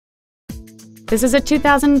This is a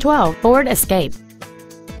 2012 Ford Escape.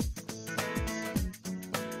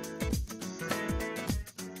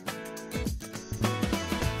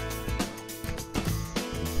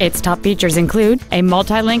 Its top features include a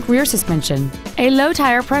multi-link rear suspension, a low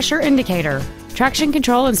tire pressure indicator, traction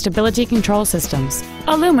control and stability control systems,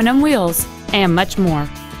 aluminum wheels, and much more.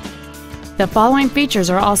 The following features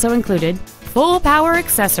are also included: full power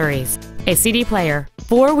accessories, a CD player,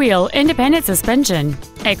 four-wheel independent suspension,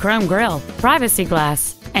 a chrome grille, privacy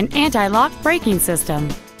glass, an anti-lock braking system,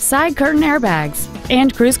 side curtain airbags,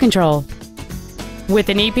 and cruise control. With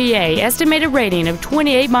an EPA estimated rating of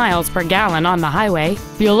 28 miles per gallon on the highway,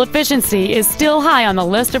 fuel efficiency is still high on the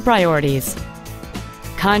list of priorities.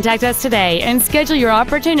 Contact us today and schedule your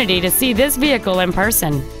opportunity to see this vehicle in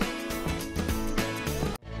person.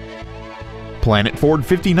 Planet Ford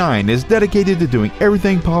 59 is dedicated to doing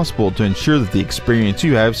everything possible to ensure that the experience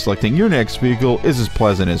you have selecting your next vehicle is as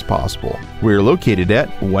pleasant as possible. We are located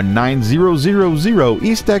at 19000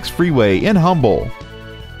 Eastex Freeway in Humble.